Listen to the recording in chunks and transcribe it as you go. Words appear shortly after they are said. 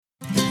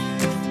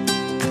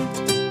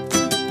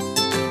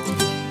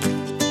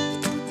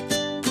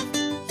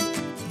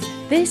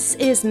This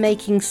is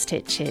Making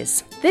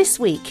Stitches. This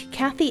week,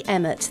 Cathy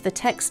Emmett, the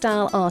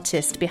textile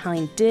artist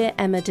behind Dear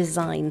Emma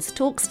Designs,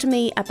 talks to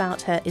me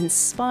about her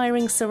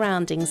inspiring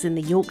surroundings in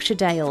the Yorkshire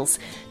Dales,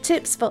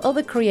 tips for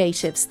other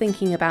creatives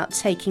thinking about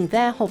taking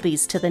their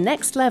hobbies to the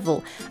next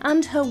level,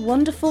 and her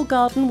wonderful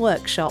garden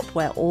workshop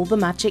where all the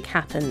magic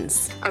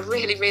happens. I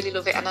really, really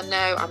love it, and I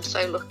know I'm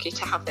so lucky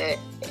to have it.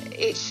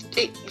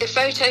 The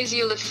photos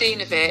you'll have seen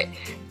of it,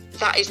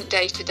 that isn't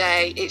day to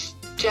day. It's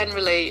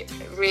generally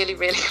really,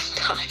 really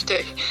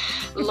untidy.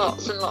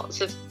 Lots and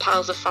lots of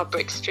piles of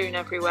fabric strewn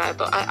everywhere.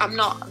 But I'm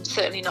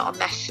certainly not a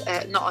mess,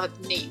 not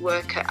a neat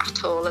worker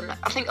at all. And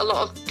I think a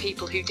lot of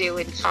people who deal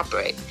in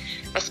fabric,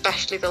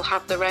 especially, they'll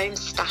have their own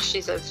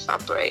stashes of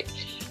fabric,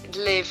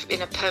 live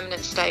in a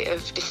permanent state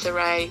of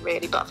disarray,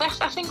 really. But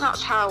I think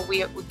that's how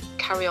we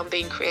carry on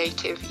being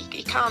creative.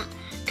 You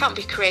can't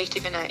be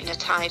creative in a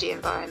tidy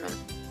environment.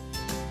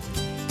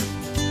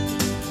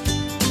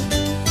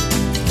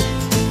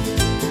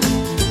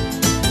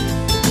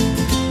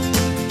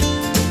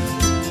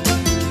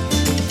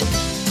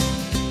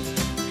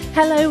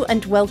 Hello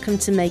and welcome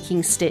to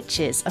Making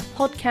Stitches, a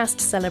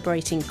podcast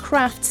celebrating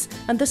crafts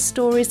and the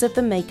stories of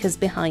the makers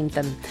behind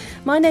them.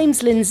 My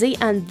name's Lindsay,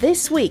 and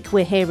this week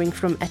we're hearing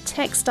from a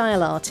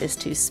textile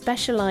artist who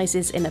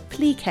specialises in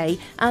applique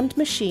and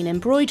machine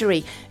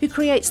embroidery, who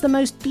creates the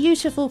most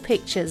beautiful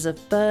pictures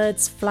of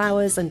birds,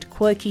 flowers and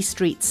quirky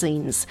street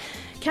scenes.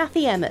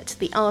 Cathy Emmett,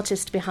 the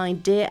artist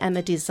behind Dear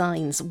Emma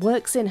Designs,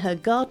 works in her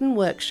garden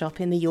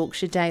workshop in the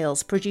Yorkshire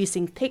Dales,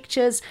 producing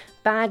pictures,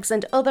 bags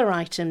and other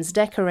items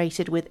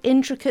decorated with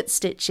intricate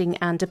stitching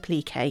and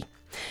applique.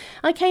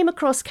 I came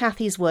across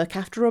Cathy's work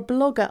after a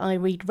blogger I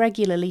read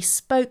regularly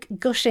spoke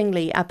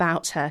gushingly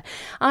about her.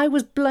 I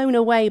was blown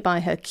away by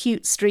her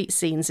cute street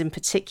scenes in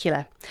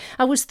particular.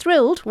 I was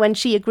thrilled when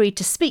she agreed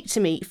to speak to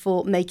me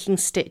for Making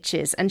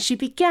Stitches, and she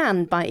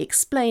began by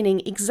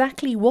explaining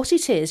exactly what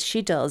it is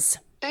she does.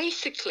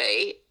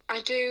 Basically,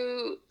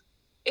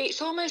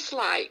 it's almost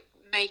like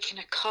making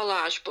a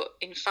collage but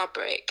in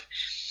fabric.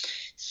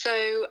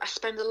 So I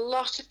spend a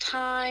lot of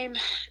time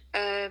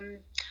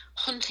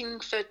hunting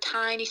for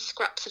tiny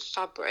scraps of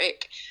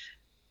fabric,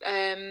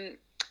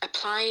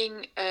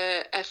 applying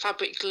a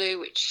fabric glue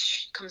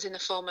which comes in the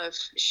form of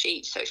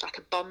sheets, so it's like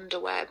a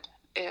Bonder web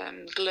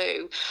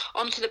glue,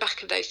 onto the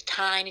back of those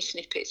tiny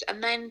snippets,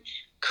 and then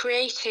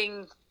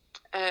creating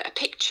a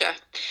picture.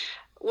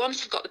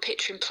 Once I've got the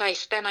picture in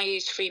place, then I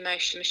use free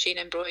motion machine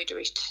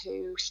embroidery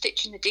to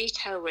stitch in the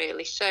detail,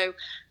 really. So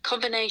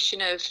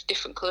combination of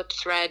different coloured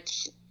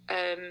threads,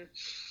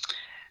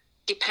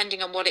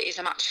 depending on what it is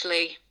I'm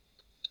actually,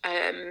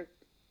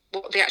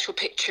 what the actual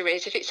picture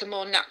is. If it's a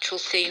more natural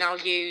scene, I'll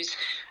use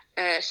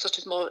sort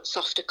of more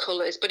softer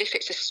colours. But if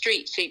it's a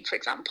street scene, for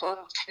example,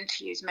 I'll tend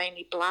to use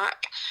mainly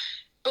black.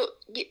 But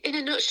in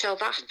a nutshell,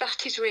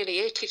 that is really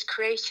it. Is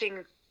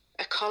creating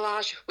a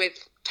collage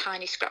with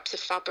tiny scraps of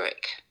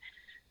fabric.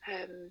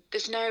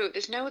 There's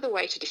no other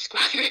way to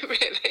describe it,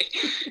 really.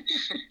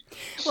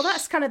 Well,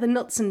 that's kind of the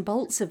nuts and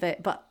bolts of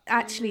it, but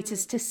actually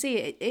to see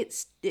it,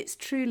 it's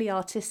truly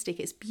artistic.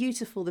 It's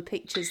beautiful, the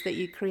pictures that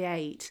you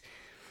create.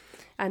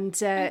 And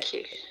Thank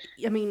you.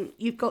 I mean,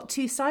 you've got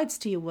two sides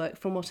to your work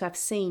from what I've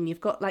seen.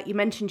 You've got, like you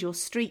mentioned, your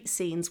street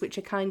scenes, which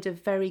are kind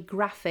of very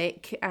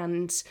graphic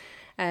and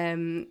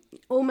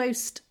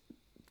almost,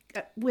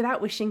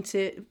 without wishing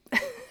to,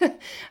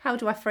 how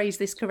do I phrase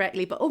this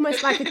correctly, but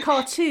almost like a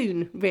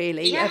cartoon,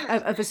 really, Yeah.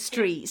 of a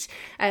street.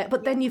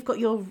 But then you've got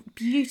your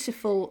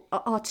beautiful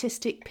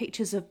artistic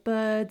pictures of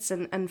birds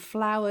and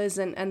flowers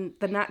and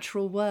the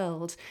natural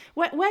world.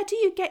 Where do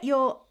you get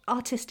your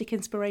artistic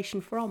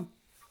inspiration from?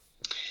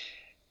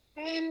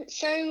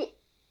 So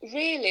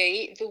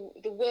really,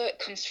 the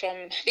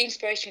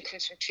inspiration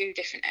comes from two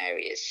different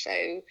areas.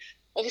 So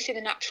obviously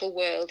the natural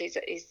world is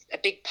a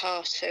big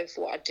part of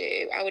what I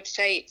do. I would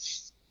say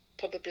it's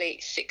probably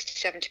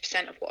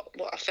 60-70% of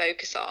what I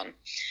focus on.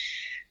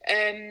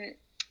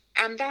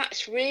 And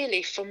that's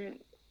really from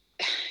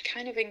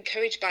kind of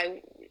encouraged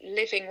by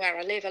living where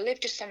I live. I live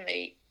just on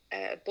the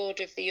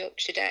border of the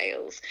Yorkshire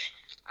Dales,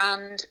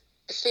 and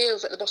the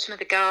fields at the bottom of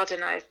the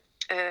garden are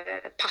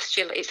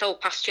pasture. It's all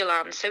pasture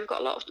land, so we've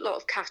got a lot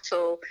of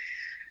cattle.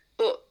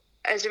 But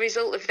as a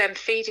result of them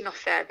feeding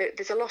off there,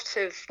 there's a lot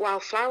of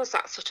wildflowers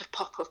that sort of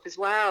pop up as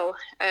well.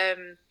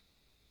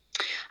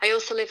 I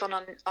also live on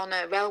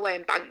a railway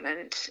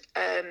embankment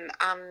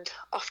and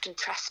often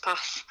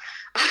trespass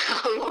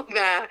along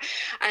there.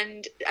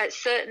 And at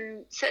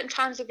certain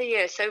times of the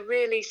year, so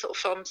really sort of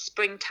from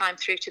springtime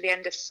through to the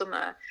end of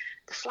summer,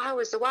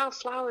 the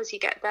wildflowers you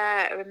get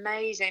there are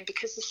amazing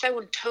because they're so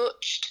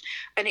untouched,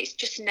 and it's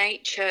just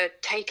nature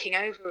taking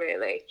over,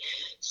 really.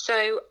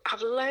 So I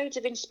have loads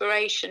of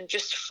inspiration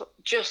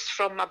just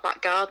from my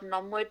back garden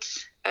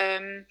onwards.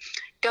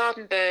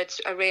 Garden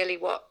birds are really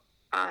what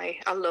I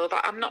love.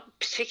 I'm not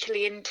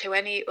particularly into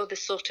any other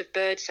sort of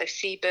birds, so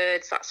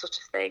seabirds, that sort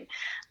of thing.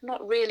 I'm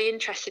not really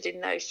interested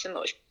in those so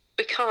much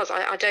because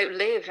I don't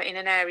live in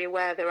an area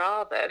where there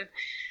are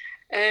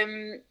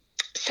them.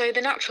 So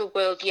the natural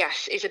world,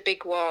 yes, is a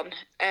big one.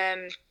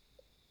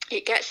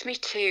 It gets me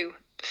to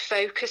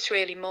focus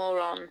really more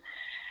on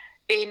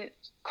being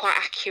quite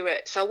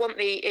accurate. So I want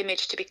the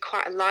image to be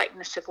quite a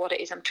likeness of what it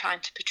is I'm trying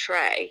to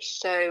portray.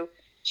 So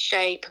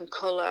shape and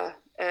colour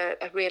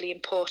are really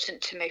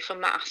important to me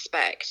from that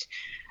aspect.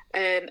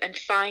 And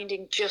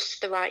finding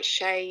just the right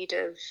shade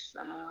of,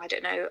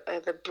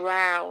 of a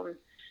brown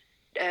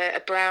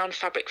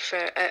fabric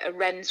for a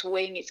wren's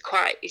wing is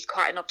quite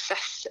an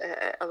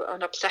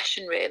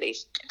obsession really.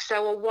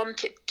 So I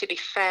want it to be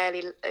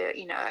fairly,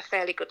 a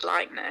fairly good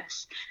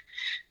likeness.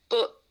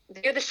 But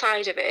the other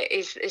side of it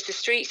is the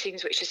street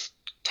scenes, which is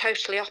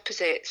totally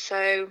opposite.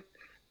 So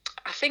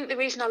I think the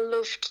reason I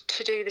loved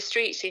to do the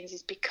street scenes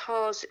is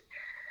because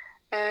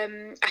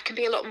I can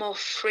be a lot more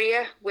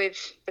freer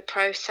with the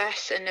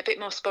process and a bit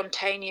more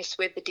spontaneous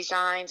with the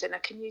designs, and I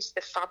can use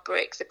the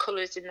fabrics, the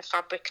colours in the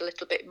fabric a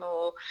little bit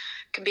more,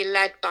 can be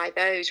led by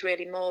those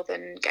really more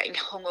than getting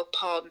hung up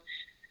on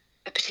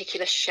a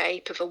particular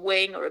shape of a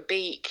wing or a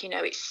beak.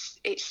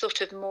 It's sort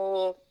of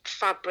more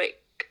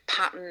fabric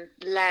pattern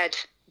led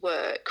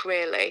work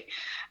really,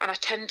 and I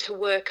tend to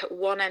work at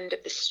one end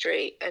of the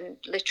street and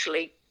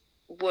literally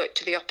work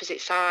to the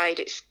opposite side.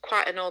 It's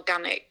quite an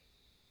organic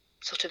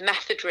sort of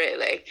method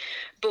really,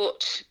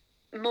 but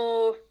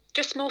more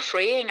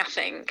freeing, I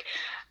think.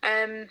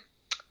 So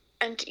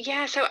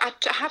I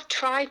have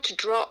tried to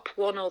drop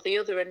one or the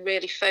other and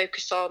really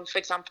focus on, for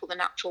example, the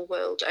natural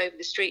world over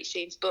the street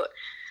scenes, but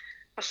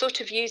I sort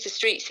of use the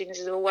street scenes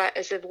as a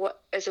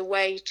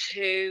way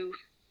to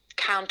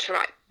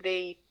counteract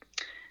the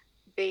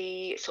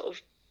sort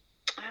of,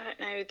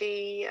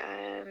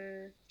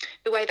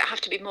 the way that I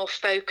have to be more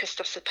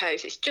focused, I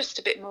suppose. It's just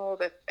a bit more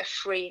of a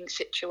freeing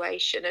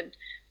situation, and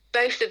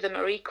both of them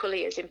are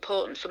equally as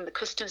important from the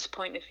customer's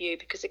point of view,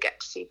 because they get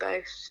to see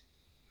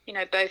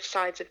both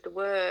sides of the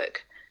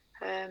work.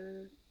 I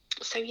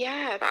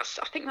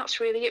think that's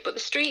really it. But the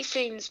street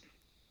scenes,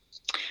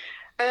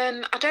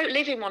 I don't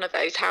live in one of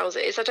those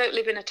houses. I don't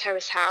live in a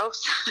terrace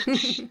house.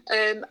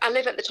 I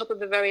live at the top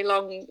of a very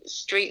long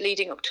street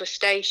leading up to a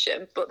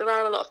station, but there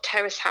are a lot of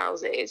terrace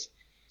houses.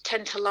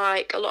 Tend to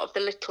like a lot of the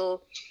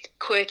little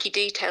quirky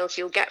details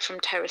you'll get from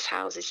terrace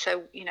houses.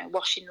 So,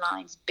 washing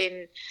lines,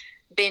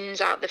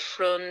 bins out the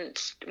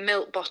front,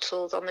 milk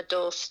bottles on the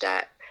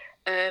doorstep,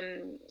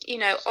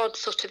 odd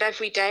sort of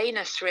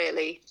everydayness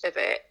really of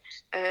it.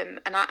 And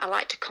I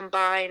like to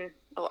combine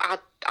or add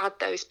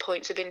those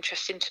points of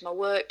interest into my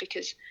work,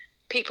 because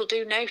people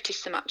do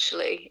notice them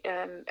actually.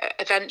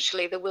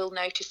 Eventually they will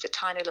notice a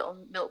tiny little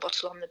milk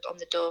bottle on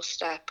the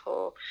doorstep,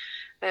 or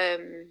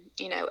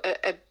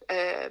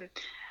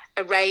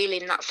a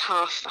railing that's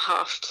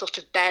half sort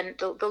of bent.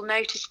 They'll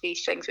notice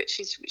these things,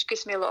 which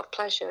gives me a lot of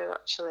pleasure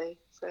actually.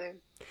 So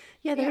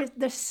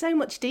there's so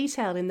much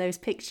detail in those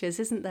pictures,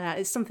 isn't there?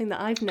 It's something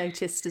that I've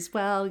noticed as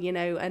well,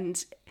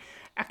 and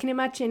I can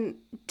imagine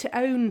to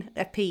own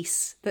a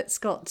piece that's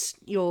got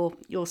your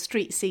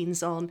street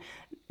scenes on.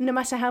 No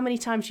matter how many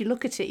times you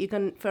look at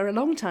it, for a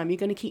long time, you're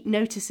going to keep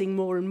noticing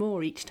more and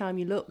more each time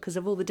you look, because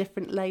of all the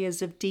different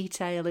layers of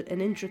detail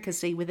and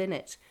intricacy within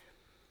it.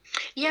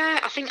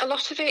 Yeah, I think a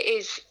lot of it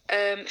is,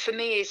 for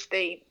me, is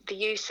the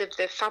use of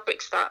the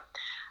fabrics that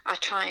I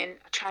try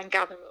and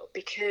gather up,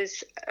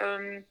 because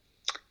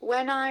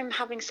when I'm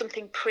having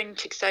something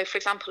printed, so for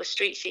example, a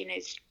street scene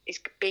is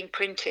being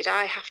printed,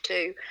 I have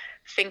to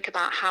think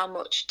about how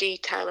much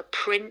detail a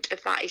print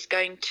of that is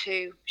going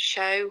to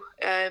show.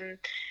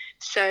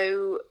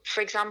 So,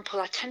 for example,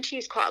 I tend to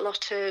use quite a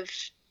lot of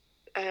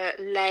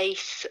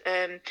lace,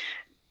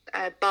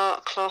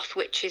 bark cloth,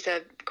 which is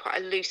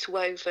quite a loose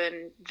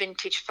woven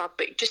vintage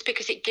fabric, just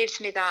because it gives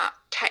me that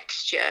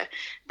texture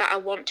that I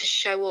want to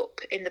show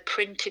up in the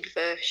printed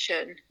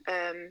version.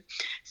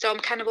 So I'm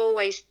kind of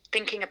always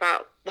thinking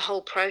about the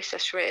whole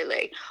process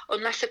really,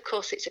 unless of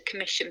course it's a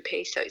commission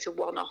piece, so it's a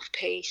one-off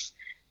piece,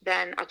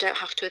 then I don't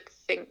have to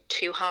think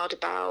too hard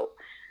about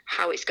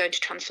how it's going to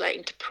translate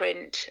into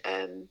print.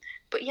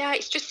 But yeah,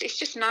 it's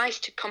just nice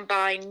to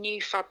combine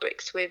new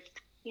fabrics with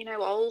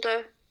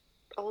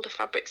older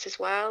fabrics as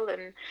well.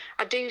 And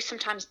I do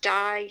sometimes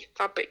dye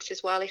fabrics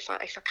as well. If I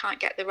can't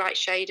get the right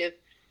shade of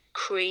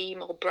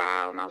cream or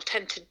brown, I'll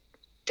tend to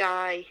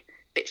dye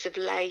bits of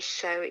lace,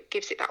 so it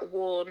gives it that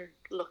worn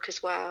look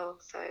as well.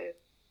 So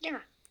yeah.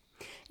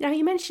 Now,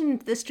 you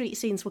mentioned the street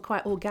scenes were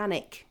quite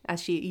organic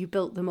as you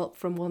built them up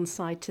from one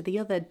side to the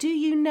other. Do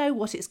you know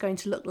what it's going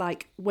to look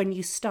like when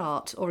you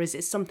start, or is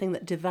it something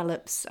that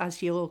develops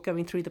as you're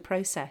going through the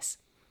process?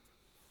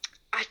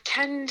 At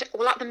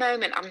the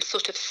moment, I'm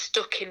sort of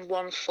stuck in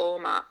one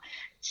format.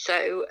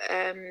 So,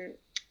 and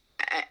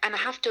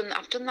I've done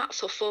that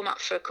sort of format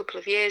for a couple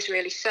of years,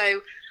 really.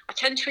 So I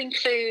tend to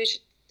include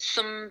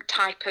some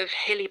type of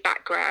hilly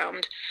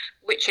background,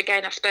 which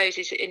again, I suppose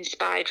is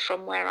inspired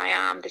from where I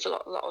am. There's a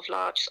lot of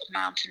large sort of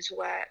mountains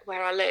where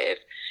I live.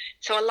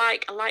 So I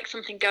like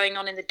something going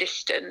on in the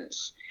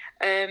distance.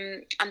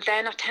 And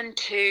then I tend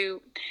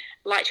to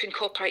like to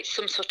incorporate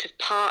some sort of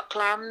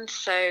parkland.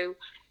 So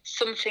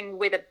something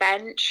with a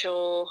bench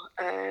or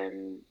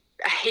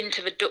a hint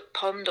of a duck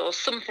pond or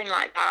something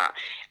like that,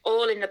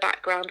 all in the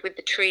background with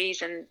the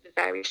trees and the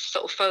various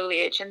sort of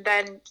foliage, and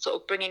then sort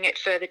of bringing it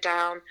further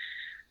down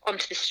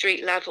onto the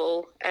street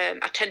level.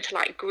 I tend to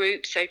like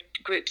groups, so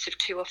groups of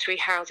 2 or 3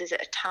 houses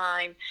at a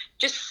time,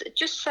 just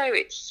so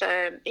it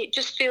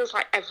just feels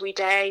like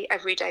everyday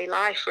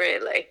life,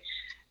 really.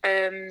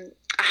 I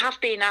have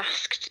been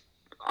asked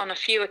on a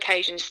few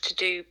occasions to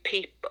do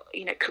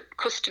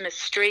customers'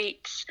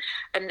 streets,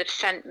 and they've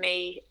sent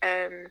me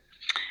a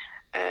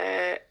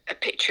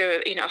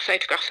picture, a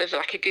photograph of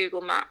like a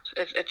Google map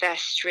of their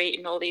street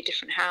and all the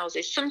different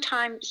houses.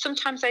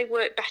 Sometimes they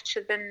work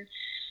better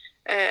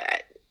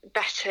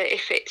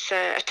if it's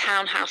a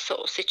townhouse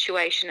sort of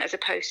situation as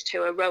opposed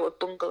to a row of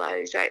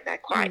bungalows. They're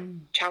quite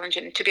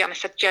challenging. To be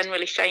honest, I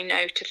generally say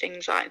no to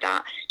things like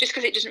that, just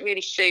because it doesn't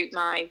really suit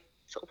my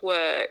sort of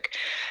work.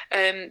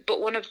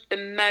 But one of the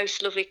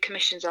most lovely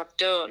commissions I've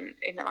done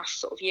in the last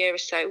sort of year or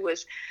so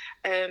was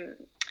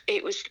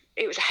it was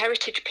a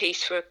heritage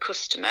piece for a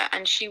customer,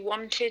 and she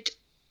wanted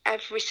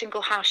every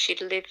single house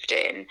she'd lived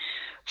in,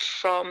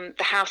 from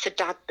the house her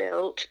dad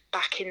built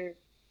back in,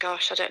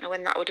 gosh, I don't know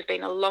when that would have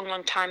been, a long,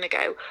 long time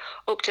ago,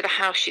 up to the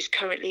house she's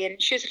currently in.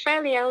 She was a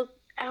fairly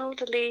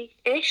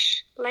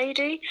elderly-ish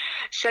lady,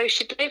 so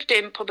she'd lived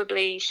in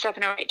probably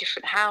 7 or 8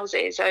 different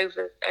houses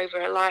over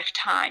her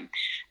lifetime,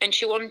 and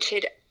she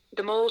wanted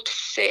them all to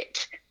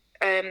sit,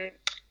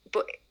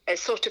 but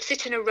sort of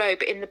sit in a row,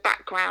 but in the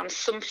background,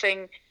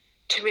 something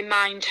to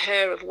remind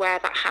her of where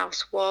that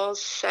house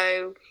was.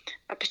 So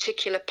a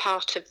particular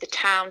part of the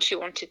town she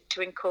wanted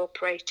to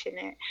incorporate in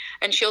it.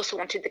 And she also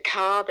wanted the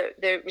car,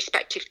 the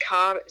respective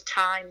car at the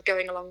time,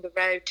 going along the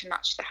road to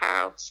match the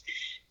house.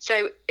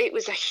 So it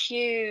was a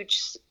huge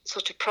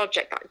sort of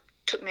project that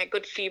took me a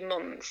good few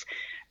months.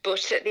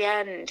 But at the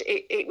end,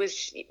 it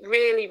was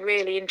really,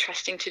 really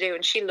interesting to do,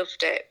 and she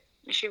loved it.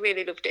 She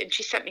really loved it, and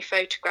she sent me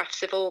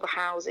photographs of all the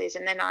houses,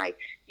 and then I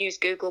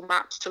used Google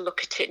Maps to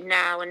look at it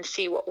now and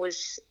see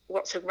what's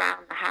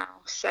around the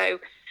house. So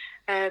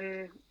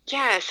I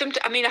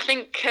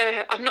think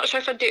I'm not sure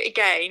if I'd do it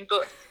again,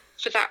 but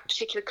for that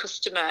particular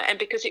customer, and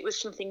because it was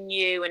something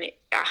new and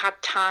I had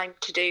time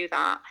to do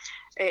that,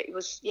 it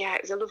was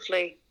a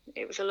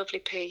lovely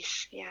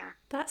piece. Yeah,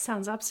 that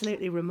sounds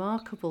absolutely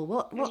remarkable.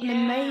 What an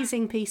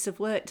amazing piece of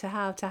work to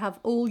have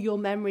all your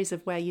memories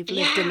of where you've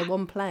lived in the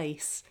one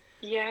place.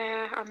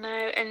 Yeah, I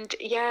know. And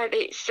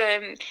it's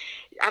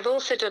I've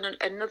also done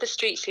another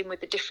street scene with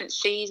the different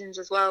seasons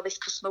as well. This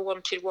customer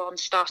wanted one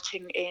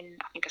starting in,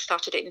 I think I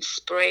started it in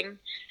spring,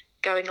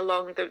 going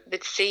along the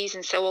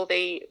season. So all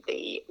the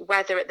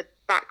weather at the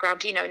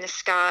background, in the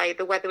sky,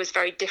 the weather was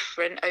very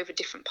different over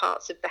different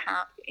parts of the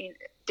house, in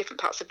different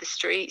parts of the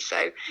street.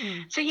 So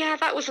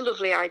that was a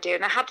lovely idea.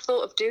 And I had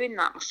thought of doing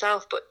that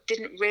myself, but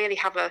didn't really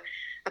have a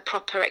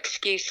proper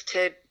excuse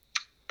to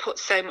put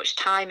so much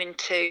time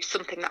into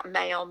something that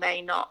may or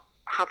may not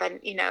have a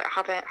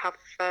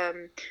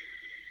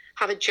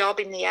job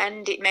in the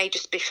end. It may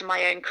just be for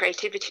my own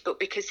creativity, but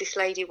because this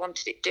lady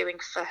wanted it doing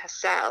for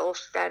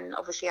herself, then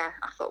obviously I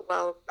thought,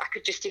 well, I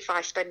could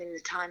justify spending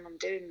the time on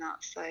doing that.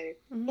 So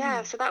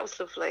so that was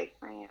lovely.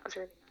 Yeah, it was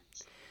really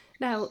nice.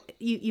 Now,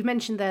 you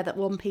mentioned there that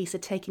one piece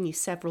had taken you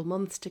several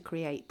months to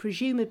create.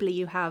 Presumably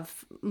you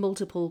have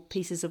multiple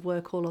pieces of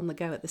work all on the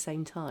go at the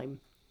same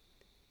time.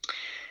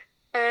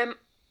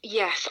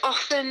 Yes,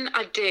 often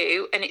I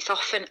do, and it's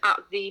often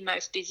at the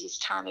most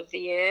busiest time of the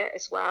year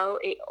as well.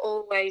 It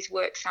always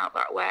works out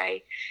that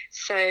way.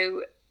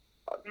 So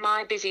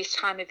my busiest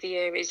time of the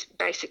year is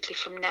basically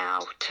from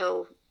now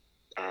till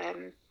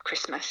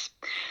Christmas.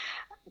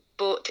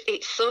 But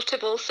it's sort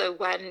of also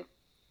when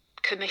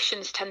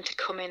commissions tend to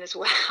come in as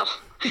well.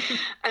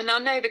 And I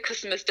know the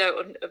customers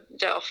don't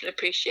often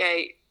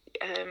appreciate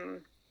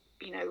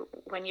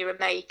when you're a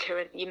maker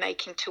and you're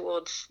making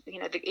towards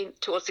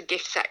towards the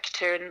gift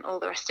sector and all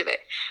the rest of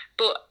it.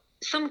 But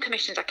some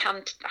commissions I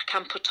can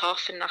put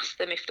off and ask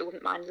them if they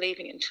wouldn't mind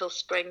leaving it until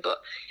spring. But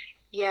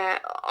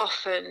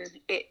often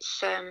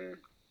it's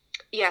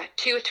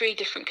 2 or 3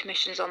 different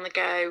commissions on the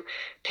go,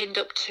 pinned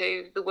up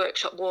to the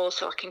workshop wall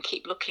so I can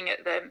keep looking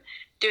at them,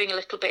 doing a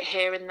little bit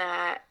here and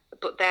there.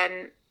 But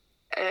then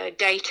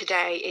day to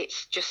day,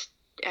 it's just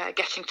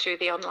getting through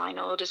the online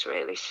orders,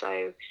 really.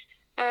 So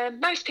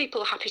most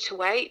people are happy to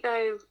wait,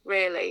 though,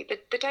 really.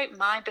 They don't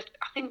mind. But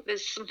I think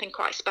there's something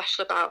quite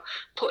special about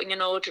putting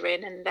an order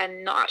in and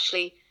then not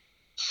actually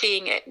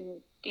seeing it,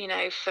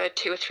 for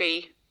 2 or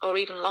 3 or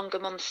even longer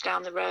months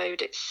down the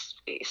road. It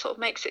sort of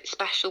makes it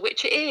special,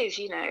 which it is,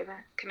 the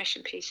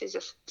commission piece is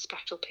a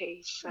special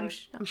piece. So.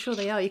 I'm sure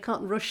they are. You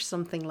can't rush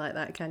something like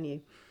that, can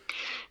you?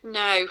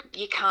 No,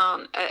 you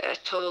can't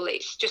at all.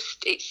 It's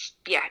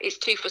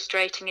too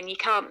frustrating, and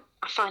I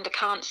find I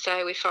can't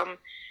sew if I'm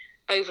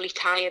overly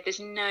tired. There's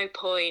no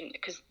point,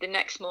 because the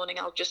next morning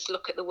I'll just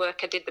look at the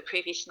work I did the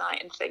previous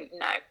night and think,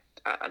 no,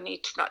 that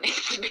needs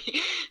to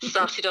be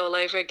started all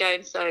over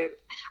again. So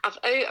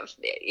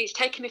it's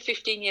taken me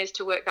 15 years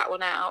to work that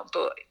one out,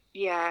 but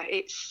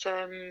it's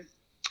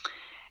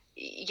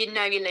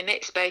your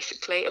limits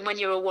basically. And when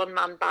you're a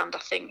one-man band, I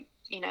think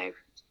you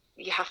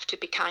you have to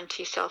be kind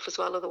to yourself as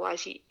well,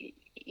 otherwise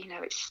you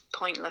know, it's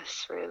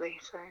pointless really.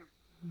 So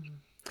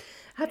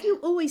have you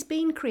always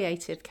been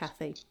creative,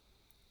 Kathy?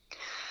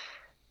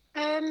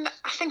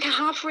 I think I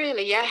have,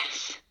 really,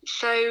 yes.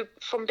 So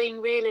from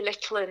being really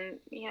little and,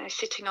 you know,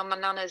 sitting on my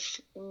nana's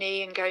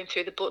knee and going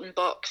through the button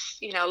box,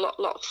 you know, a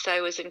lot of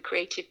sewers and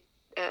creative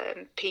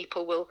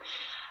people will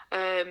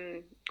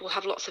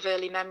have lots of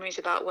early memories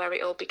about where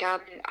it all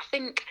began. I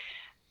think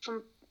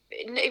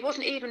it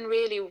wasn't even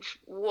really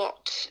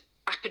what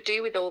I could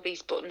do with all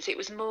these buttons. It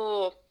was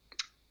more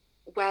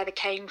where they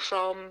came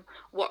from,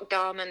 what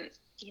garment,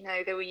 you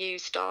know, they were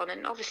used on,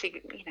 and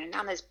obviously, you know,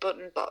 Nana's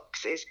button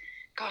boxes.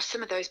 Gosh,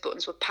 some of those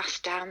buttons were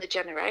passed down the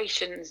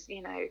generations,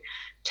 you know,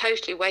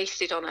 totally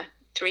wasted on a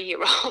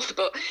 3-year-old.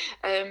 But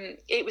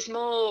it was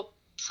more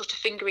sort of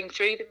fingering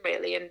through them,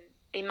 really, and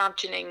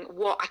imagining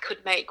what I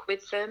could make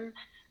with them.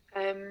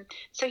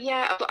 So,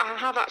 yeah, I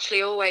have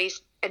actually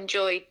always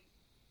enjoyed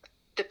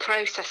the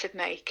process of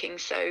making.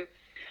 So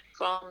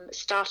from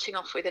starting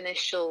off with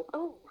initial,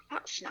 oh,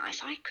 that's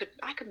nice, I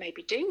could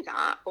maybe do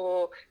that,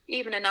 or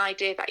even an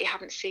idea that you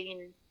haven't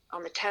seen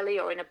on the telly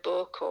or in a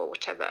book or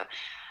whatever.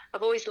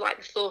 I've always liked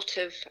the thought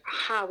of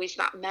how is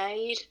that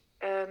made,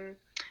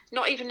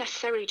 not even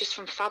necessarily just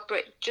from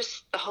fabric,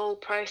 just the whole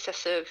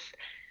process of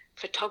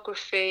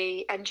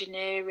photography,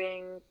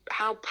 engineering,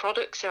 how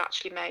products are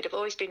actually made. I've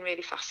always been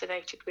really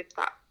fascinated with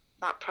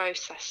that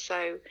process.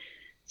 So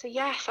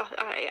yes,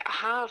 I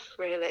have,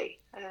 really.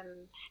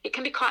 It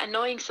can be quite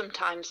annoying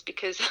sometimes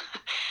because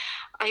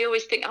I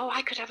always think, oh,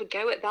 I could have a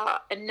go at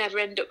that, and never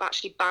end up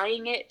actually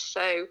buying it.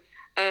 So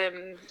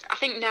I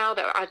think now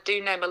that I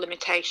do know my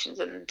limitations,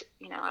 and,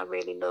 you know, I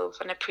really love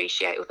and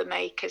appreciate other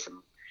makers and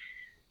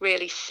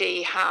really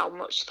see how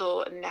much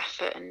thought and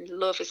effort and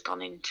love has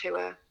gone into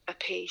a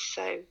piece.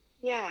 So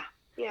yeah,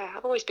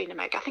 I've always been a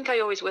maker. I think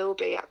I always will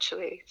be,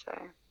 actually. So.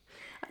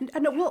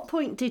 And at what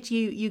point did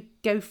you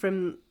go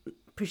from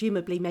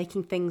presumably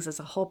making things as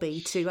a hobby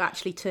to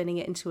actually turning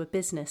it into a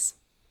business?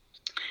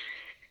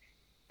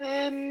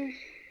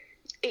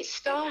 It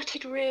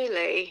started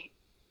really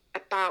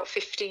about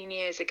 15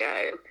 years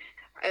ago,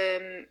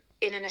 in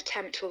an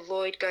attempt to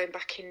avoid going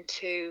back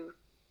into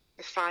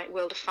the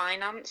world of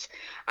finance.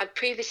 I'd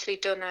previously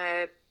done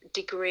a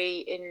degree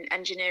in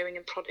engineering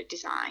and product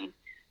design,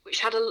 which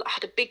had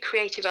a big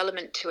creative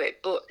element to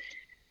it, but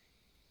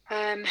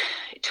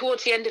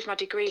towards the end of my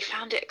degree,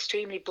 found it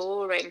extremely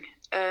boring.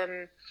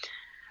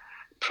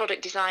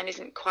 Product design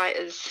isn't quite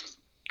as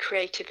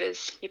creative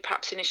as you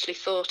perhaps initially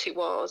thought it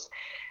was.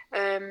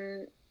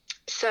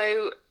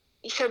 So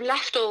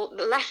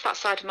left that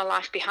side of my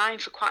life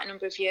behind for quite a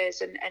number of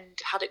years, and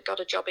hadn't got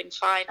a job in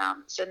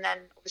finance, and then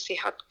obviously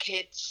had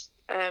kids.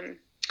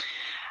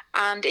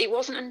 And it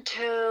wasn't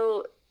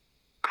until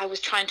I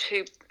was trying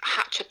to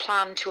hatch a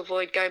plan to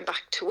avoid going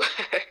back to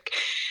work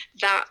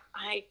that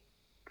I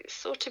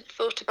sort of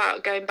thought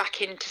about going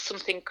back into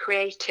something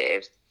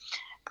creative.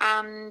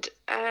 And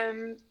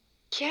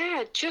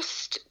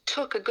just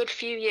took a good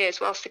few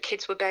years whilst the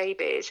kids were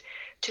babies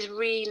to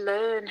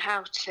relearn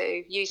how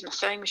to use my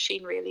sewing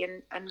machine, really,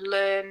 and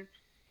learn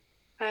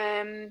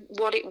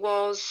what it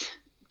was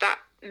that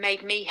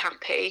made me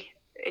happy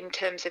in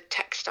terms of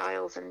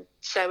textiles and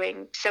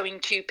sewing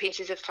 2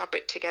 pieces of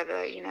fabric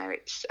together. You know,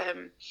 it's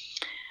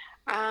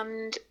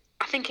and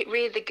I think it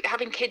really,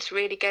 having kids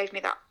really gave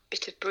me that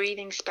bit of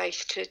breathing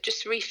space to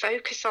just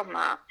refocus on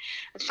that.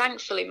 And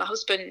thankfully, my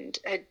husband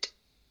had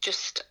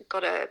just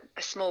got a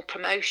small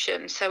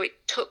promotion, so it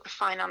took the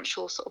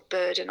financial sort of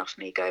burden off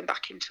me going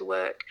back into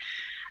work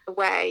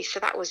away. So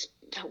that was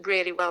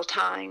really well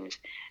timed.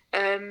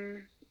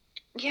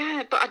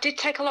 But I did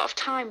take a lot of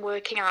time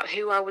working out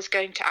who I was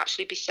going to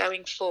actually be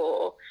sewing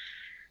for,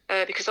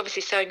 because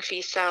obviously sewing for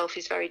yourself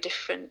is very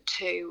different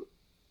to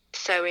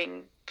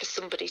sewing for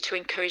somebody to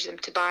encourage them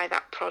to buy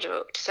that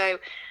product. So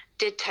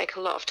did take a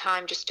lot of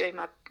time just doing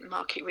my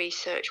market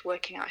research,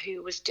 working out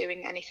who was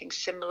doing anything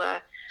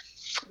similar,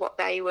 what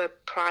they were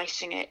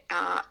pricing it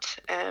at.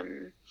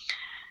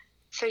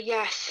 So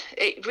yes,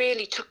 it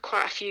really took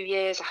quite a few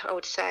years, I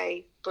would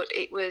say, but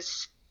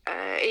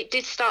it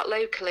did start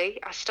locally.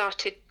 I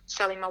started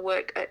selling my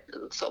work at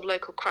sort of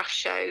local craft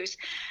shows,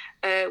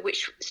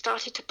 which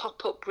started to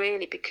pop up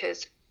really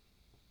because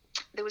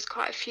there was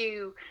quite a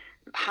few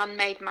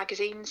handmade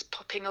magazines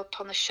popping up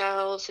on the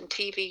shelves and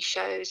TV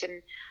shows,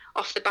 and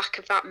off the back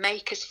of that,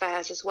 makers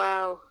fairs as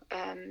well.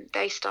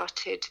 They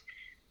started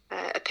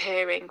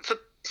appearing for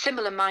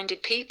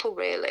similar-minded people,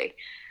 really.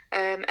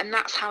 And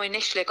that's how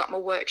initially I got my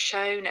work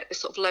shown at the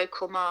sort of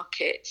local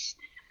markets.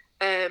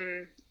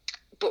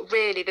 But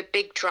really the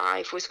big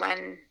drive was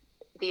when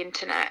the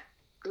internet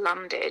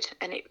landed,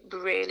 and it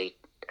really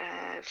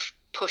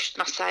pushed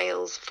my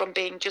sales from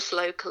being just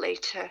locally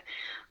to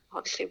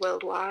obviously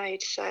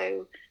worldwide.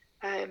 So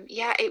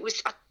it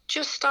was, I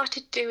just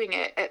started doing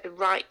it at the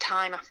right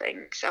time, I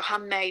think. So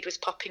handmade was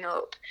popping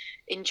up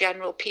in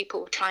general.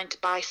 People were trying to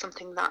buy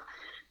something that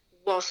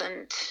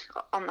wasn't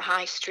on the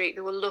high street.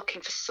 They were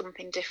looking for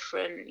something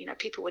different. You know,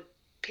 people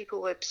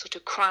were sort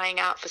of crying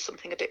out for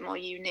something a bit more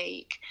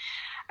unique.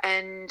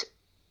 And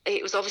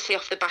it was obviously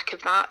off the back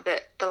of that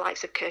the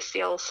likes of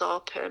Kirsty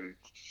Allsop,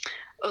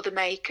 other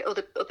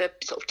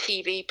sort of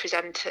TV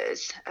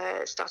presenters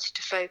started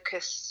to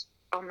focus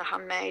on the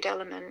handmade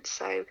element.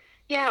 So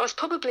yeah, it was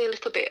probably a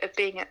little bit of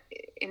being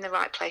in the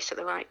right place at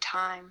the right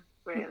time,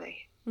 really.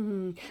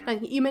 Mm.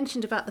 And you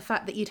mentioned about the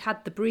fact that you'd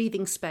had the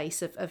breathing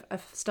space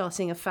of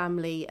starting a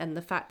family, and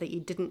the fact that you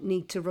didn't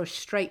need to rush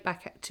straight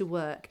back to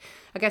work.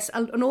 I guess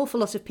an awful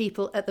lot of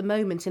people at the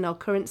moment in our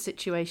current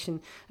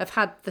situation have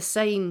had the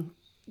same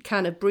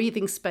kind of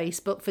breathing space,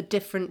 but for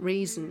different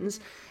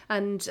reasons,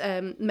 and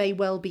may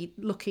well be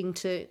looking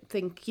to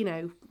think,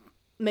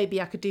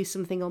 maybe I could do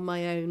something on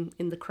my own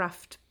in the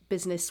craft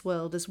business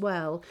world as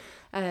well,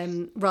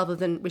 rather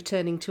than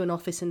returning to an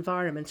office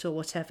environment or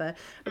whatever.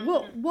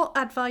 What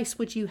advice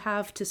would you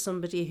have to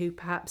somebody who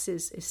perhaps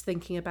is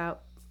thinking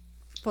about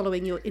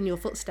following in your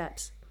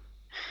footsteps?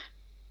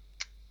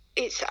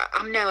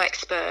 I'm no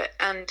expert,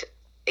 and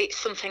it's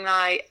something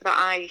that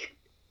I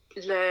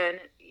learn,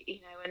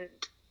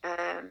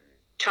 and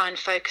try and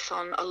focus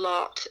on a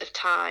lot of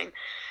time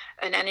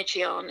and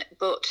energy on.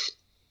 But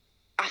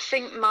I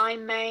think my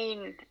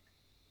main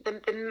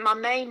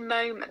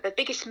moment, the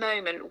biggest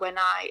moment when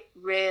I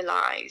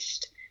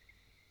realised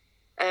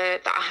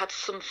that I had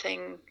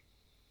something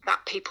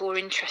that people were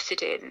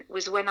interested in,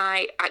 was when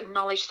I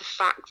acknowledged the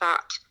fact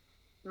that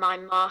my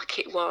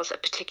market was a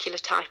particular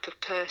type of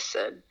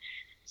person.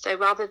 So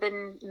rather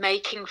than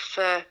making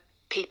for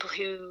people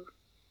who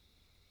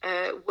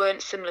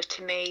weren't similar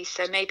to me,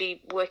 so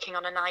maybe working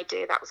on an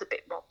idea that was a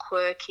bit more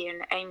quirky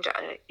and aimed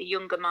at a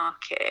younger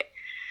market,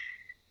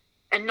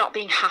 and not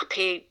being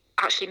happy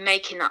actually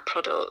making that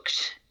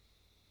product,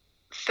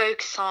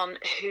 focus on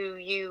who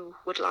you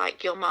would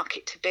like your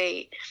market to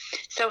be.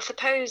 So I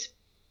suppose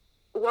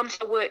once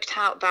I worked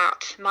out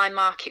that my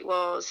market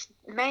was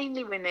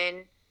mainly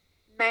women,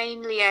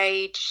 mainly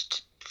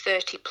aged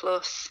 30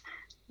 plus,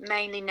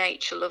 mainly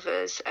nature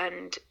lovers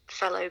and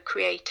fellow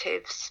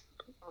creatives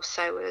or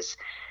sewers,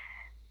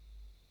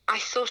 I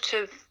sort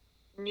of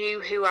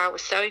knew who I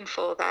was sewing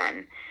for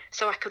then,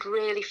 so I could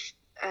really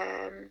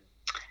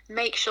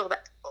make sure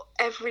that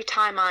every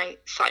time I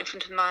sat in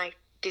front of my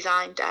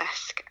design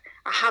desk,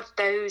 I had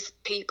those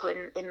people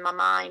in my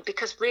mind,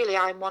 because really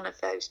I'm one of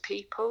those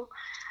people.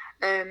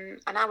 And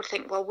I would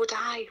think, well, would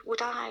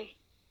I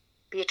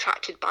be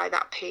attracted by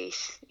that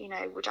piece?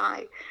 Would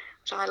I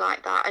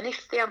like that? And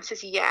if the answer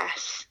is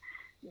yes,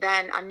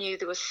 then I knew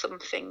there was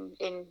something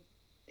in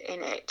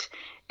it.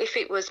 If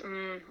it was,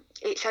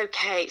 it's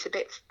okay,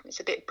 it's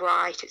a bit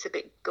bright, it's a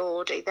bit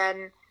gaudy,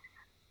 then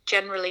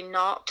generally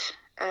not.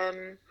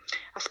 I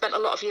spent a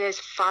lot of years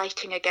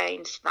fighting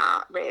against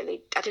that,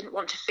 really. I didn't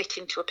want to fit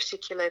into a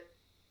particular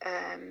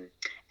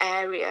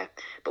area.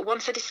 But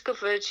once I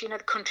discovered, the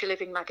Country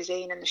Living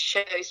magazine and the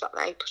shows that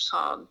they put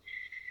on,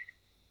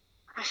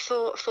 I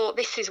thought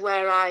this is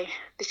where I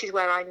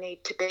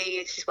need to be.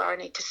 This is where I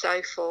need to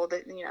sew for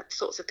the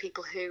sorts of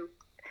people who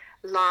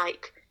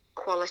like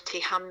quality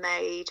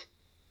handmade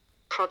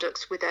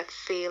products with a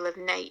feel of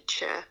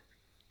nature.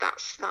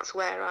 That's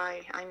where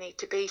I need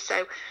to be.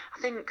 So I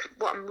think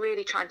what I'm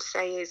really trying to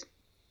say is,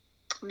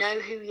 know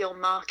who your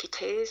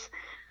market is,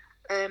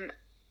 and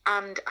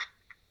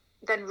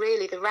then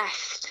really the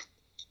rest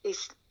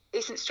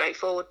isn't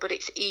straightforward, but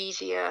it's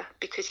easier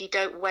because you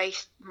don't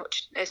waste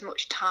as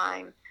much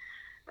time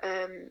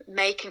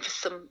making for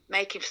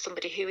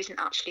somebody who isn't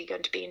actually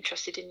going to be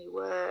interested in your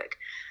work.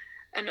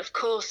 And of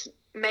course,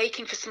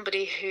 making for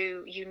somebody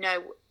who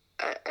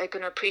are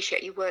going to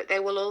appreciate your work. They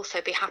will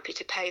also be happy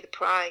to pay the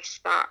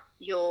price that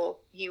you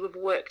have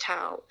worked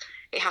out.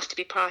 It has to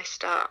be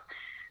priced at.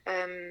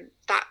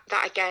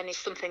 That again is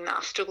something that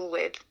I struggle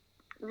with.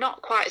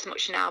 Not quite as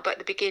much now, but at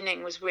the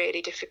beginning was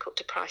really difficult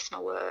to price my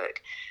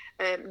work.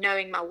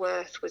 Knowing my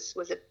worth was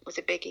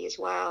a biggie as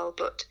well.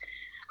 But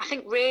I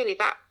think really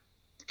that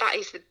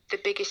is the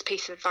biggest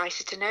piece of advice,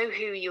 is to know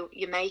who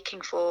you're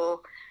making for.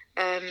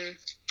 The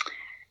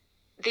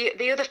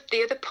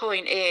other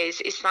point is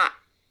that,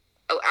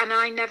 and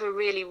I never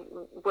really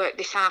worked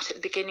this out at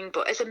the beginning,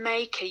 but as a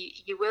maker,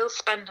 you will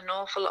spend an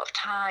awful lot of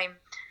time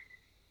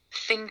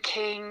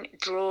thinking,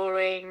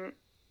 drawing,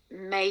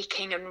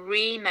 making and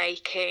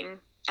remaking,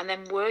 and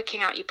then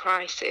working out your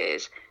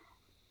prices,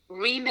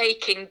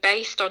 remaking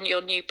based on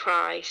your new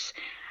price.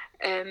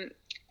 And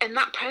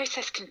that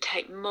process can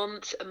take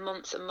months and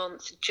months and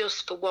months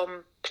just for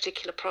one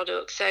particular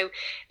product. So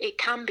it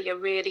can be a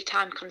really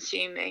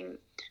time-consuming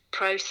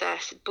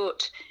process,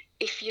 but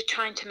if you're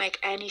trying to make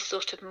any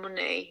sort of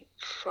money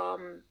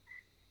from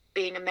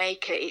being a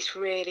maker, it's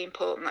really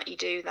important that you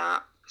do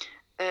that.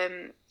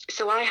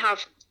 So I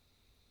have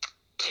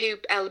two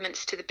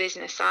elements to the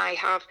business. I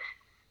have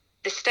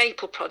the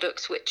staple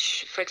products,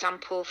 which, for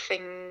example,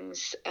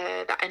 things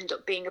that end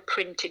up being a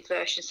printed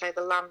version, say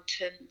the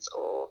lanterns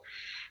or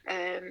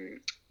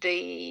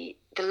the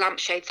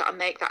lampshades that I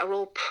make, that are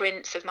all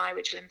prints of my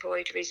original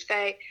embroideries.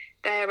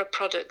 They're a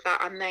product that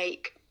I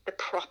make the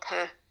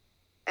proper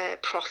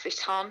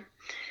profit on.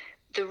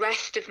 the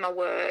rest of my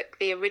work,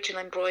 the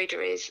original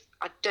embroideries,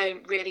 I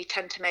don't really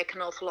tend to make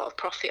an awful lot of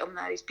profit on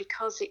those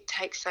because it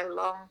takes so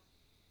long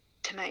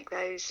to make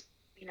those,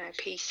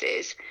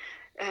 pieces.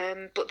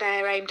 But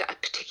they're aimed at a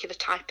particular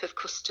type of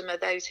customer,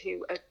 those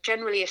who are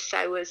generally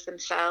sewers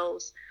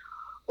themselves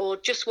or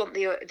just want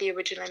the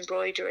original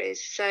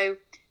embroideries. So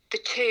the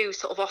two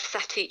sort of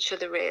offset each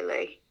other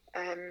really.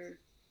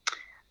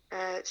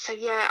 So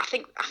yeah, I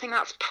think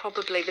that's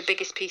probably the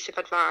biggest piece of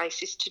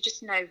advice, is to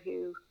just know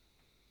your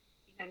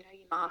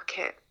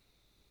market.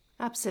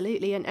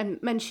 Absolutely.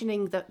 And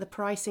mentioning the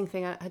pricing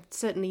thing, I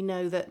certainly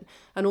know that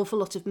an awful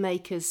lot of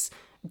makers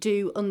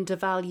do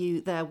undervalue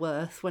their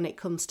worth when it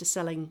comes to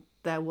selling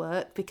their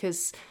work,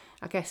 because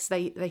I guess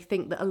they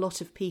think that a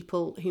lot of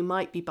people who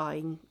might be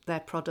buying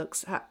their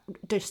products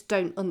just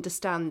don't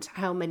understand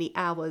how many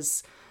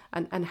hours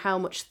and how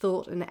much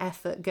thought and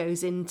effort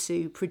goes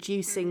into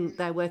producing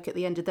their work at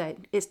the end of the day.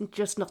 It's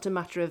just not a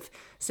matter of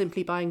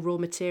simply buying raw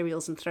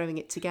materials and throwing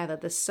it together.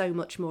 There's so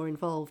much more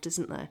involved,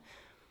 isn't there?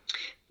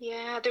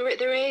 Yeah,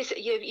 there is.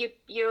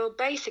 You're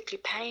basically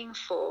paying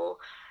for,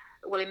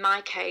 well, in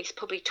my case,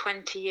 probably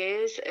 20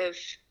 years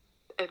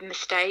of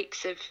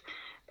mistakes, of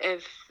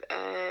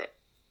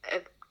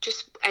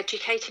just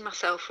educating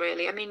myself,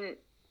 really. I mean,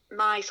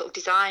 my sort of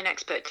design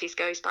expertise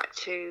goes back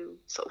to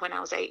sort of when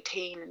I was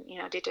 18,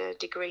 and I did a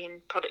degree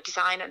in product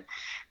design, and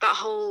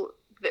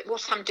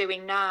what I'm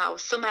doing now,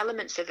 some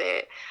elements of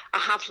it I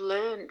have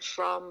learned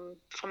from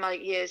my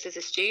years as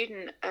a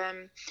student,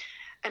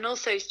 and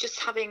also it's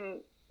just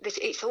having this.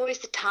 It's always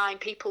the time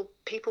people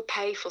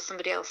pay for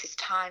somebody else's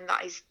time.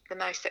 That is the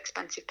most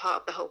expensive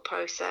part of the whole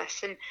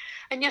process,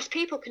 and yes,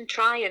 people can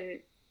try and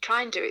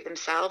do it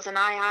themselves, and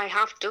I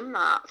have done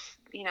that,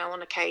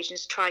 on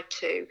occasions, tried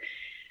to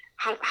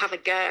have a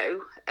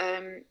go,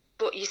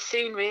 but you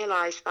soon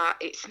realise that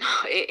it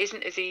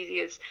isn't as easy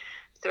as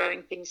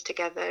throwing things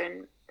together.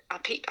 And I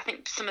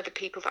think some of the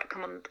people that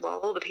come on, well,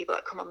 all the people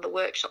that come on the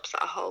workshops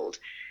that I hold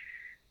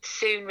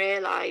soon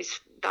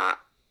realise that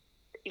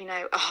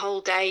a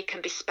whole day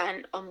can be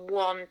spent on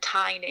one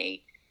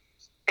tiny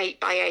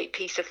 8x8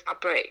 piece of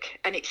fabric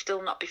and it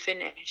still not be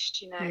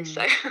finished,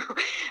 So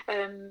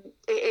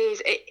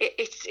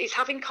it's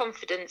having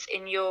confidence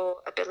in your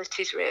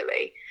abilities,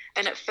 really.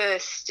 And at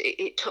first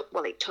it took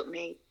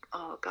me,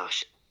 oh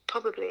gosh,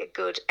 probably a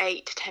good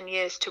 8 to 10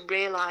 years to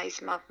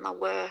realise my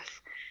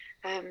worth.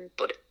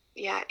 But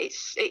yeah, it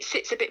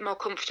sits a bit more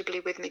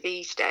comfortably with me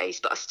these days,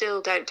 but I still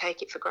don't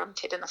take it for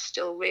granted, and I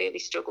still really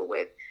struggle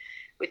with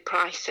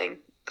pricing.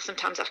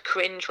 Sometimes I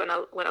cringe when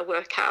I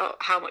work out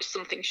how much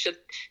something should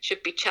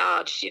be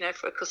charged,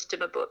 for a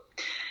customer, but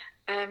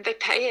they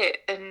pay it,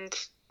 and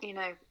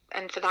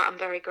for that I'm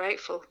very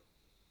grateful.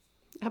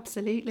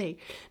 Absolutely.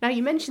 Now,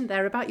 you mentioned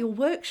there about your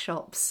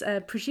workshops.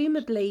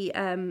 Presumably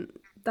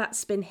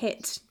that's been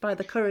hit by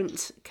the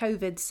current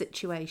COVID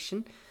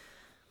situation.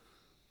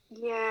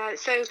 Yeah,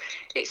 so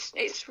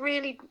it's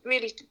really,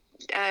 really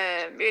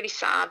really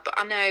sad, but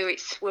I know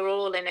we're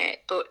all in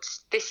it. But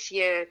this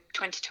year,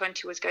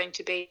 2020, was going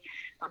to be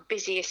my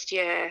busiest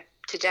year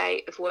to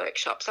date of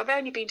workshops. I've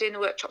only been doing the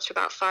workshops for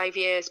about 5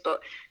 years,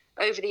 but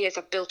over the years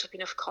I've built up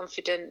enough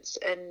confidence,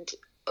 and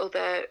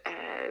other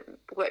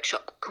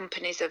workshop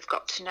companies have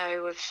got to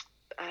know of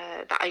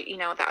that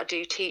I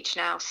do teach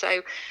now.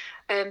 So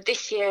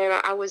this year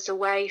I was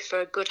away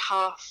for a good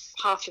half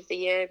of the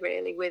year,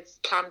 really, with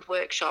planned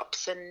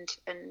workshops and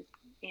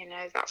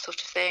that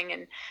sort of thing,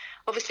 and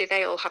obviously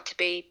they all had to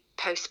be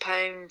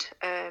postponed,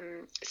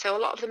 so a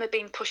lot of them are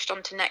being pushed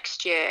on to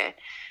next year.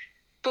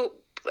 But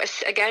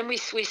again, we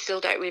still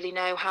don't really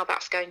know how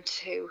that's going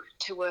to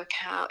work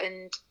out,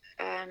 and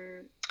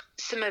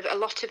a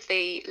lot of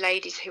the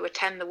ladies who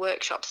attend the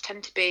workshops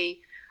tend to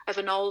be of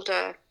an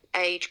older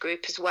age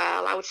group as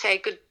well. I would say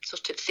a good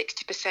sort of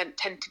 60%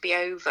 tend to be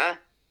over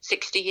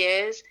 60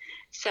 years.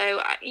 So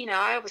I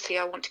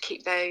want to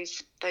keep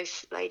those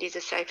ladies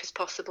as safe as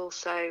possible.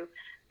 So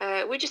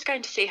we're just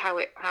going to see how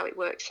it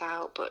works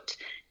out. But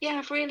yeah,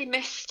 I've really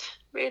missed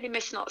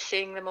not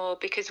seeing them all,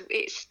 because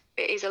it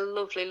is a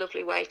lovely,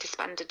 lovely way to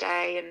spend a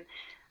day, and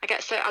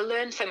I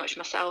learn so much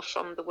myself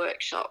from the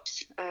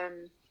workshops,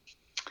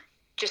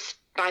 just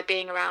by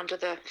being around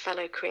other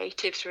fellow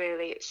creatives.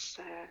 Really, it's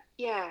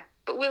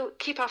but we'll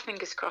keep our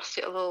fingers crossed.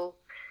 It'll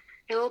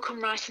all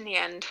come right in the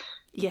end.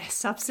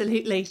 Yes,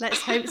 absolutely.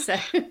 Let's hope so.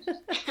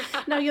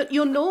 Now,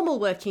 your normal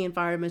working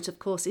environment, of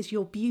course, is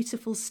your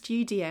beautiful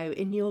studio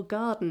in your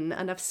garden,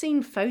 and I've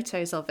seen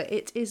photos of it.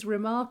 It is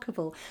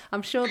remarkable.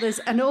 I'm sure there's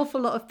an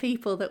awful lot of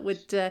people that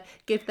would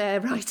give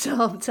their right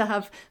arm to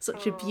have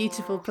such a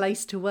beautiful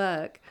place to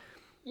work.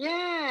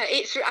 Yeah,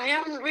 I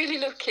am really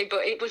lucky,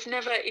 but it was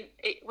never.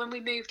 When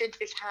we moved into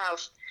this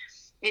house,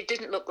 it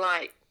didn't look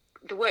like.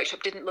 The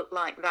workshop didn't look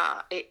like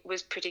that. It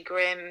was pretty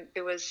grim.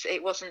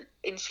 It wasn't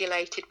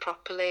insulated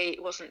properly.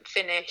 It wasn't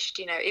finished.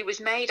 It was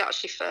made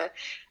actually for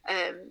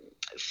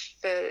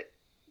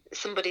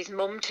somebody's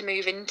mum to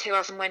move into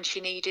as and when she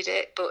needed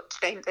it. But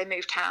they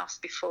moved house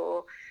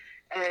before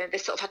they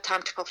sort of had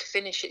time to properly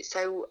finish it.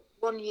 So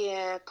one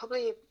year,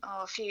 probably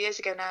a few years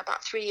ago now,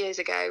 about 3 years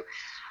ago,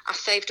 I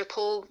saved up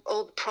all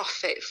the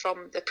profit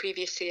from the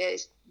previous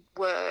year's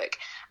work,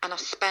 and I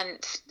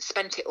spent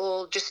it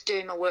all just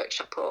doing my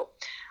workshop up.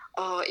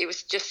 Oh, it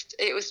was just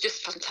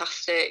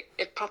fantastic.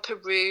 A proper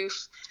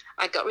roof.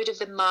 I got rid of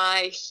the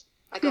mice.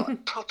 I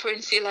got proper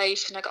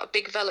insulation. I got a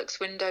big Velux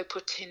window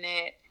put in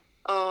it.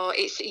 Oh,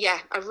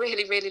 I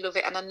really, really love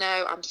it. And I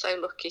know I'm so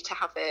lucky to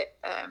have it.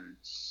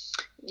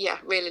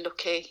 Really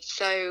lucky.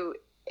 So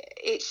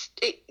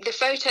the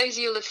photos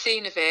you'll have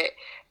seen of it,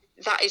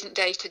 that isn't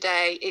day to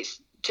day.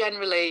 It's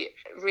generally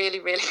really,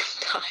 really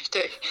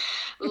tidy.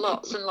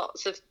 Lots and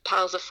lots of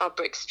piles of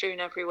fabric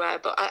strewn everywhere.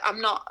 But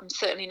I'm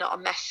certainly not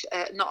a mess,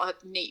 not a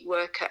neat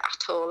worker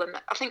at all. And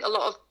I think a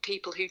lot of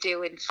people who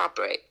deal in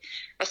fabric,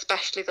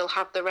 especially, they'll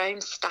have their own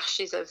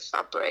stashes of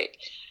fabric,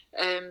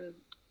 and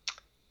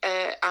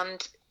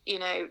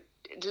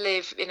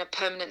live in a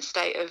permanent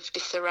state of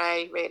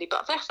disarray, really.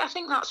 But I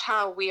think that's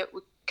how we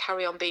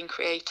carry on being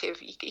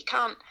creative. You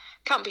can't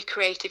be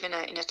creative in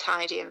a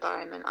tidy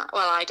environment.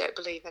 Well, I don't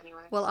believe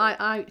anyway. Well,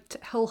 I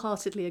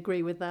wholeheartedly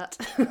agree with that.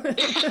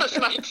 That's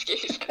my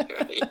excuse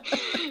anyway.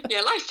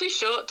 Yeah, life's too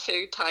short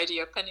to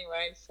tidy up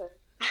anyway. So.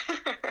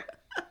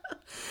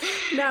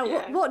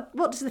 Now,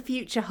 what does the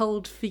future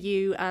hold for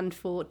you and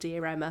for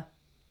Dear Emma?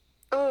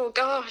 Oh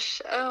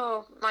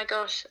my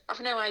gosh, I've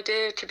no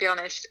idea, to be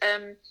honest.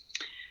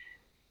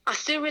 I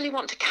still really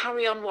want to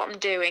carry on what I'm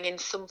doing in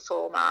some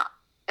format.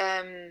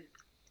 I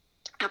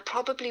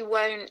probably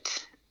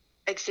won't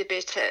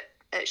exhibit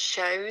at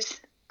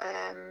shows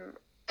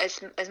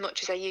as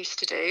much as I used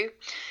to do.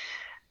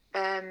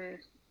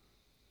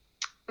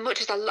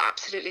 Much as I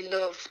absolutely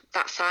love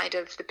that side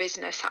of the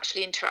business,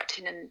 actually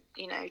interacting and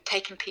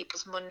taking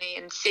people's money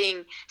and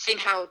seeing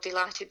how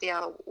delighted they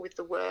are with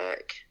the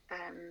work.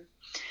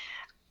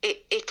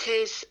 It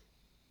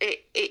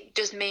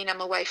does mean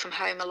I'm away from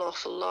home an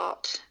awful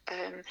lot,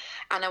 and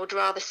I would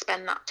rather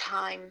spend that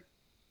time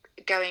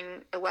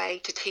going away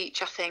to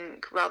teach, I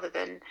think, rather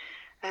than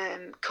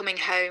coming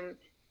home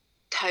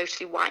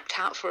totally wiped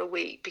out for a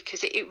week,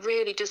 because it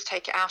really does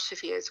take it out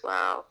of you as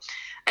well.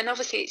 And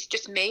obviously it's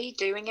just me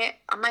doing it.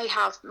 I may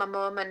have my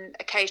mum and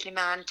occasionally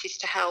my aunties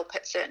to help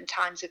at certain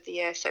times of the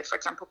year. So, for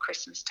example,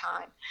 Christmas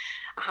time,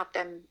 I have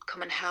them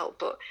come and help.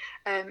 But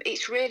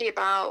it's really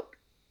about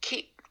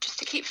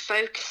to keep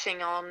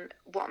focusing on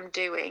what I'm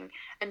doing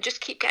and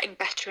just keep getting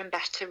better and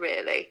better,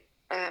 really.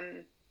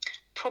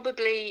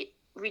 Probably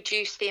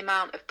reduce the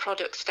amount of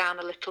products down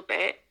a little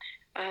bit,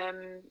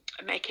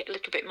 make it a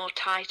little bit more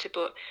tighter,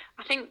 but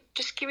I think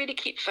just really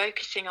keep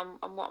focusing on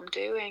what I'm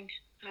doing.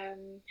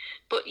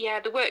 But yeah,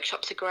 the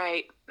workshops are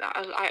great.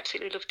 I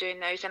absolutely love doing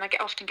those, and I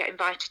often get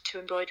invited to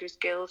Embroiderers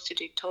Guilds to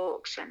do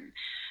talks and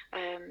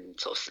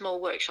sort of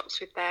small workshops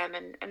with them,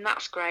 and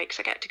that's great because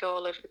I get to go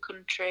all over the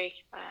country,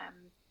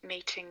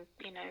 meeting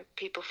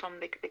people from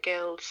the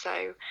guild.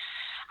 So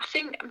I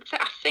think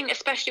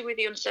especially with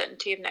the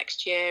uncertainty of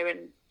next year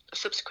and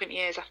subsequent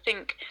years, I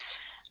think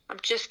I'm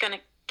just going to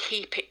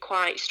keep it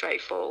quite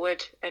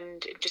straightforward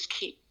and just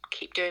keep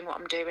doing what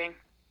I'm doing.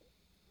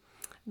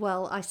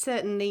 Well, I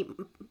certainly,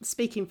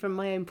 speaking from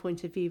my own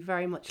point of view,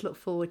 very much look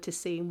forward to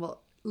seeing what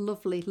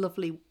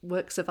lovely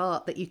works of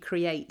art that you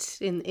create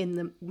in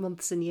the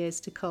months and years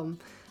to come.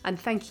 And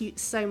thank you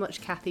so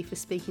much, Kathy, for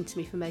speaking to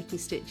me for Making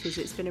Stitches.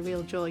 It's been a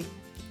real joy.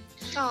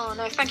 Oh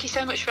no, thank you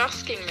so much for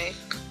asking me.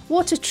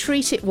 What a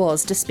treat it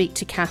was to speak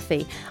to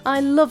Kathy. I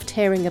loved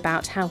hearing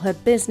about how her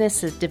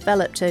business has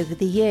developed over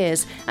the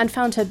years and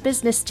found her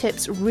business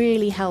tips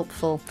really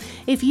helpful.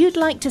 If you'd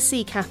like to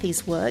see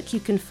Kathy's work,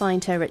 you can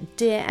find her at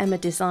Dear Emma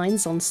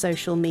Designs on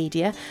social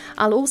media.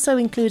 I'll also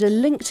include a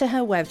link to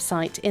her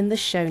website in the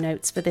show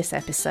notes for this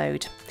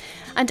episode.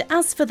 And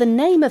as for the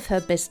name of her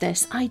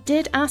business, I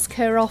did ask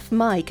her off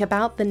mic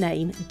about the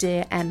name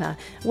Dear Emma,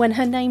 when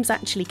her name's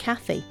actually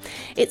Kathy.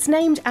 It's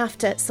named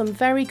after some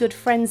very good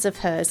friends of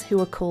hers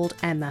who are called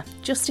Emma,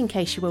 just in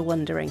case you were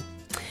wondering.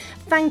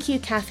 Thank you,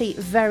 Kathy,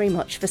 very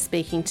much for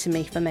speaking to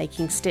me for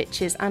Making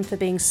Stitches and for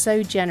being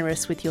so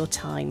generous with your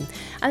time.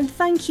 And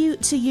thank you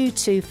to you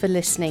too for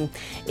listening.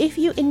 If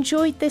you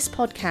enjoyed this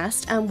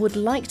podcast and would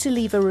like to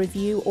leave a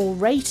review or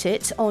rate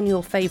it on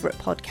your favourite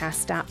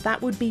podcast app,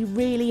 that would be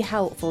really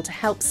helpful to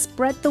help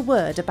spread the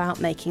word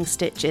about Making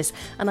Stitches.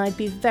 And I'd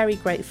be very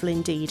grateful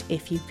indeed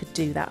if you could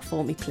do that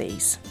for me,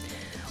 please.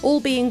 All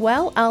being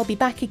well, I'll be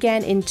back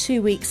again in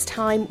 2 weeks'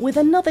 time with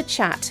another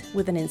chat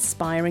with an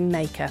inspiring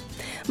maker.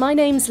 My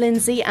name's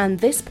Lindsay, and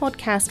this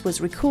podcast was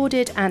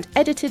recorded and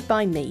edited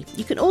by me.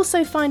 You can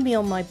also find me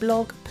on my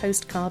blog,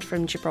 Postcard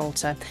from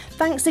Gibraltar.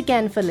 Thanks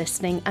again for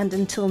listening, and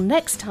until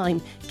next time,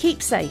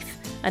 keep safe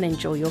and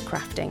enjoy your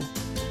crafting.